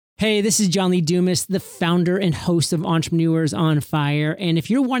Hey, this is John Lee Dumas, the founder and host of Entrepreneurs on Fire. And if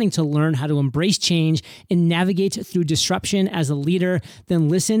you're wanting to learn how to embrace change and navigate through disruption as a leader, then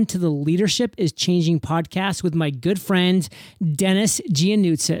listen to the Leadership is Changing podcast with my good friend, Dennis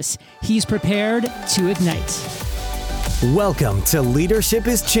Giannoutzis. He's prepared to ignite. Welcome to Leadership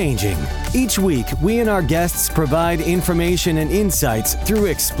is Changing. Each week, we and our guests provide information and insights through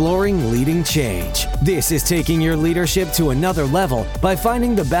exploring leading change. This is taking your leadership to another level by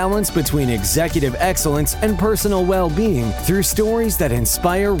finding the balance between executive excellence and personal well-being through stories that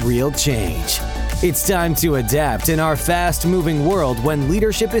inspire real change. It's time to adapt in our fast-moving world when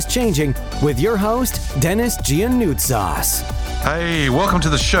leadership is changing with your host, Dennis Giannoutzis. Hey, welcome to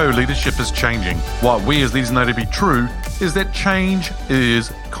the show, Leadership is Changing. What we as leaders know to be true is that change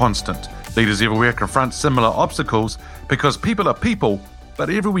is constant. Leaders everywhere confront similar obstacles because people are people, but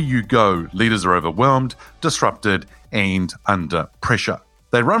everywhere you go, leaders are overwhelmed, disrupted, and under pressure.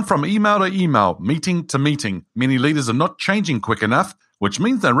 They run from email to email, meeting to meeting. Many leaders are not changing quick enough, which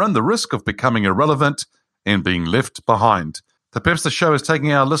means they run the risk of becoming irrelevant and being left behind. Perhaps the show is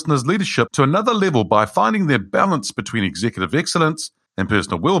taking our listeners' leadership to another level by finding their balance between executive excellence and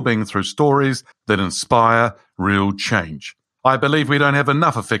personal well-being through stories that inspire real change. I believe we don't have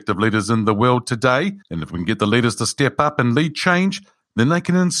enough effective leaders in the world today, and if we can get the leaders to step up and lead change, then they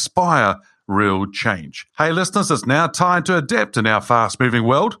can inspire real change. Hey listeners, it's now time to adapt in our fast-moving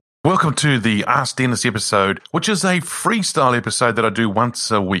world. Welcome to the Ask Dennis episode, which is a freestyle episode that I do once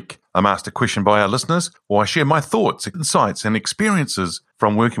a week. I'm asked a question by our listeners, or I share my thoughts, insights, and experiences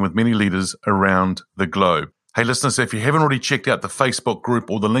from working with many leaders around the globe. Hey listeners, if you haven't already checked out the Facebook group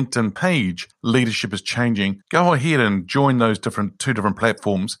or the LinkedIn page, Leadership is Changing, go ahead and join those two different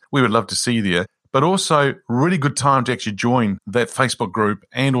platforms. We would love to see you there. But also, really good time to actually join that Facebook group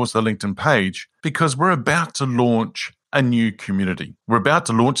and also the LinkedIn page, because we're about to launch a new community. We're about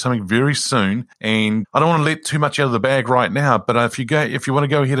to launch something very soon, and I don't want to let too much out of the bag right now, but if you want to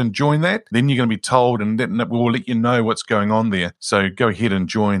go ahead and join that, then you're going to be told, and then we'll let you know what's going on there. So go ahead and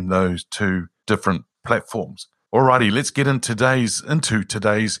join those two different platforms. Alrighty, let's get into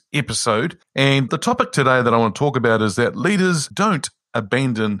today's episode. And the topic today that I want to talk about is that leaders don't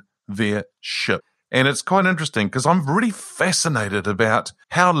abandon their ship. And it's quite interesting because I'm really fascinated about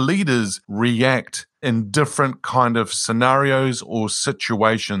how leaders react in different kind of scenarios or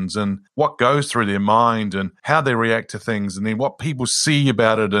situations and what goes through their mind and how they react to things and then what people see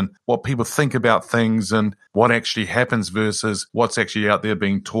about it and what people think about things and what actually happens versus what's actually out there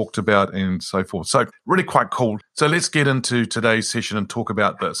being talked about and so forth. So really quite cool. So let's get into today's session and talk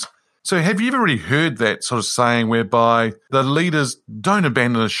about this. So have you ever really heard that sort of saying whereby the leaders don't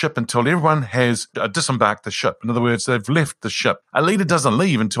abandon the ship until everyone has disembarked the ship? In other words, they've left the ship. A leader doesn't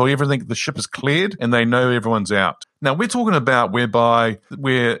leave until everything, the ship is cleared and they know everyone's out. Now, we're talking about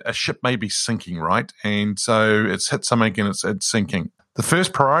where a ship may be sinking, right? And so it's hit something and it's sinking. The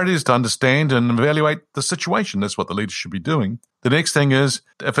first priority is to understand and evaluate the situation. That's what the leader should be doing. The next thing is,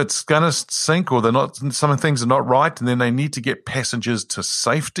 if it's going to sink or some things are not right, and then they need to get passengers to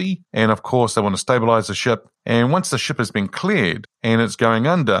safety. And of course, they want to stabilize the ship. And once the ship has been cleared and it's going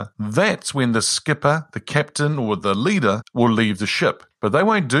under, that's when the skipper, the captain, or the leader will leave the ship. But they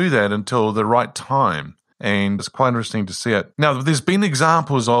won't do that until the right time. And it's quite interesting to see it. Now, there's been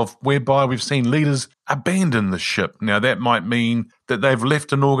examples of whereby we've seen leaders abandon the ship. Now, that might mean that they've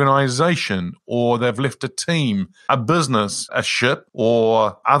left an organization or they've left a team, a business, a ship,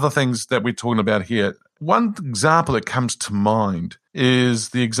 or other things that we're talking about here. One example that comes to mind is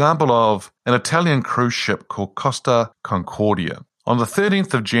the example of an Italian cruise ship called Costa Concordia. On the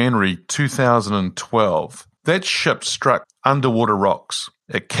 13th of January, 2012, that ship struck underwater rocks.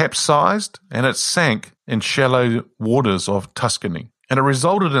 It capsized and it sank in shallow waters of Tuscany, and it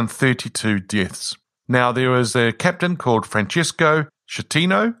resulted in 32 deaths. Now, there was a captain called Francesco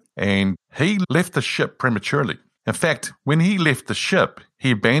Schettino, and he left the ship prematurely. In fact, when he left the ship,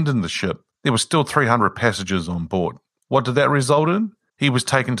 he abandoned the ship. There were still 300 passengers on board. What did that result in? He was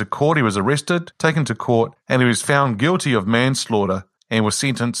taken to court, he was arrested, taken to court, and he was found guilty of manslaughter and was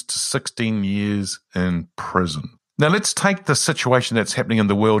sentenced to 16 years in prison. Now, let's take the situation that's happening in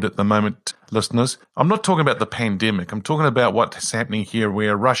the world at the moment, listeners. I'm not talking about the pandemic. I'm talking about what's happening here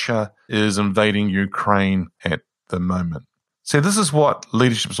where Russia is invading Ukraine at the moment. So this is what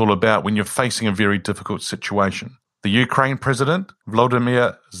leadership is all about when you're facing a very difficult situation. The Ukraine president,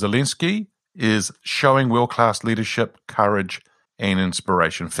 Volodymyr Zelensky, is showing world-class leadership, courage, and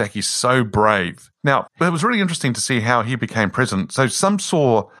inspiration. In fact, he's so brave. Now, it was really interesting to see how he became president. So some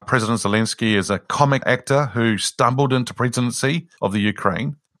saw President Zelensky as a comic actor who stumbled into presidency of the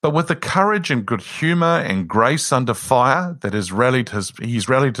Ukraine. but with the courage and good humor and grace under fire that he's rallied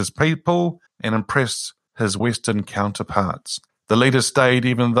his people and impressed his Western counterparts. The leader stayed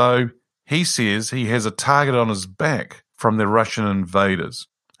even though he says he has a target on his back from the Russian invaders.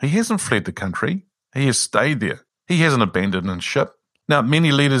 He hasn't fled the country. He has stayed there. He hasn't abandoned his ship. Now,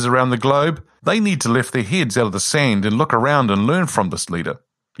 many leaders around the globe, they need to lift their heads out of the sand and look around and learn from this leader.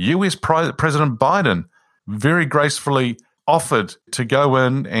 US President Biden very gracefully offered to go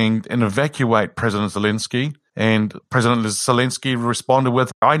in and evacuate President Zelensky, and President Zelensky responded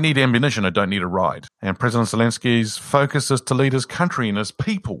with, I need ammunition, I don't need a ride. And President Zelensky's focus is to lead his country and his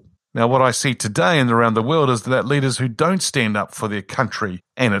people. Now, what I see today and around the world is that leaders who don't stand up for their country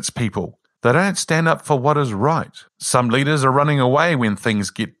and its people, they don't stand up for what is right. Some leaders are running away when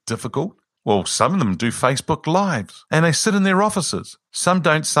things get difficult. Well, some of them do Facebook Lives, and they sit in their offices. Some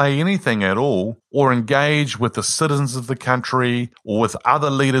don't say anything at all or engage with the citizens of the country or with other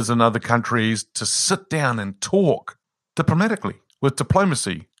leaders in other countries to sit down and talk diplomatically, with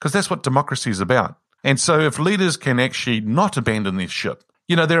diplomacy, because that's what democracy is about. And so if leaders can actually not abandon their ship,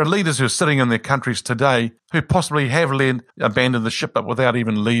 there are leaders who are sitting in their countries today who possibly have abandoned the ship, but without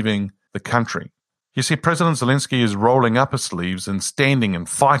even leaving the country. You see, President Zelensky is rolling up his sleeves and standing and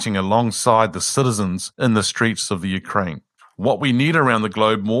fighting alongside the citizens in the streets of the Ukraine. What we need around the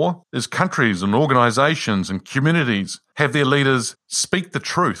globe more is countries and organizations and communities have their leaders speak the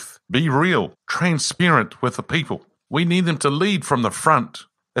truth, be real, transparent with the people. We need them to lead from the front.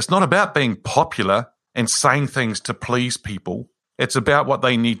 It's not about being popular and saying things to please people. It's about what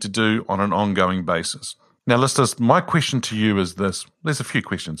they need to do on an ongoing basis. Now, listeners, my question to you is this. There's a few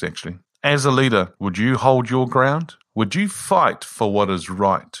questions, actually. As a leader, would you hold your ground? Would you fight for what is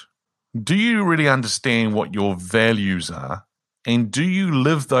right? Do you really understand what your values are? And do you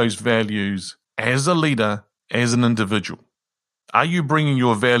live those values as a leader, as an individual? Are you bringing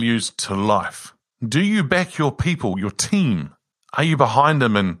your values to life? Do you back your people, your team? Are you behind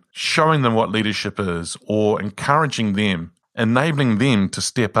them and showing them what leadership is, or encouraging them, enabling them to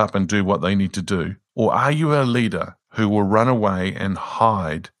step up and do what they need to do? Or are you a leader who will run away and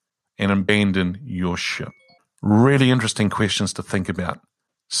hide and abandon your ship? Really interesting questions to think about.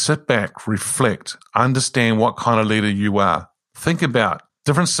 Sit back, reflect, understand what kind of leader you are. Think about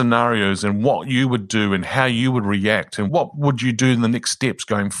different scenarios and what you would do and how you would react and what would you do in the next steps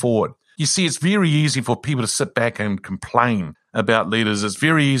going forward. You see, it's very easy for people to sit back and complain about leaders. It's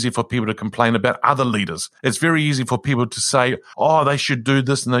very easy for people to complain about other leaders. It's very easy for people to say, oh, they should do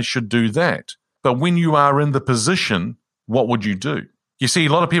this and they should do that. But when you are in the position, what would you do? You see,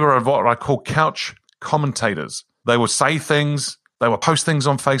 a lot of people are what I call couch commentators. They will say things, they will post things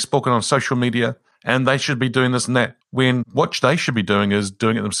on Facebook and on social media, and they should be doing this and that, when what they should be doing is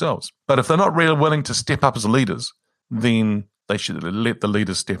doing it themselves. But if they're not really willing to step up as leaders, then they should let the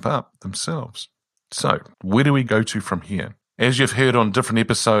leaders step up themselves. So where do we go to from here? As you've heard on different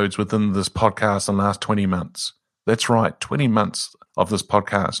episodes within this podcast in the last 20 months, that's right, 20 months of this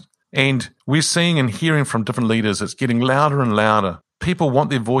podcast. And we're seeing and hearing from different leaders, it's getting louder and louder. People want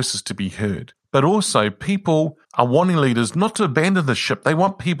their voices to be heard. But also people are wanting leaders not to abandon the ship. They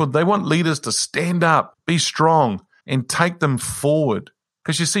want leaders to stand up, be strong, and take them forward.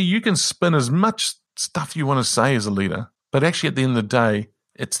 Because you see, you can spin as much stuff you want to say as a leader, but actually at the end of the day,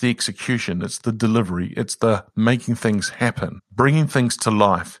 it's the execution, it's the delivery, it's the making things happen, bringing things to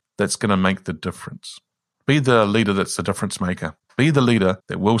life that's going to make the difference. Be the leader that's the difference maker. Be the leader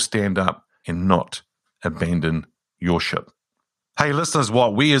that will stand up and not abandon your ship. Hey listeners,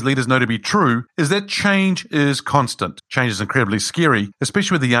 what we as leaders know to be true is that change is constant. Change is incredibly scary,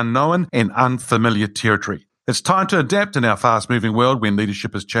 especially with the unknown and unfamiliar territory. It's time to adapt in our fast-moving world when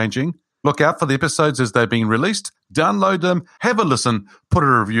leadership is changing. Look out for the episodes as they're being released, download them, have a listen, put a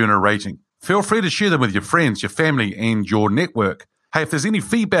review and a rating. Feel free to share them with your friends, your family, and your network. Hey, if there's any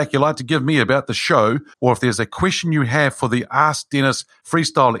feedback you'd like to give me about the show, or if there's a question you have for the Ask Dennis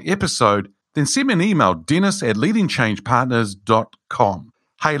Freestyle episode, then send me an email, dennis@leadingchangepartners.com.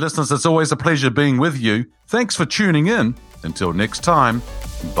 Hey listeners, it's always a pleasure being with you. Thanks for tuning in. Until next time,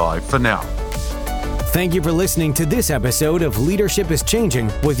 bye for now. Thank you for listening to this episode of Leadership is Changing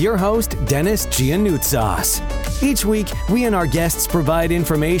with your host, Dennis Giannoutsas. Each week, we and our guests provide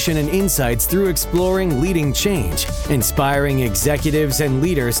information and insights through exploring leading change, inspiring executives and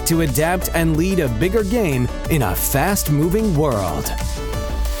leaders to adapt and lead a bigger game in a fast-moving world.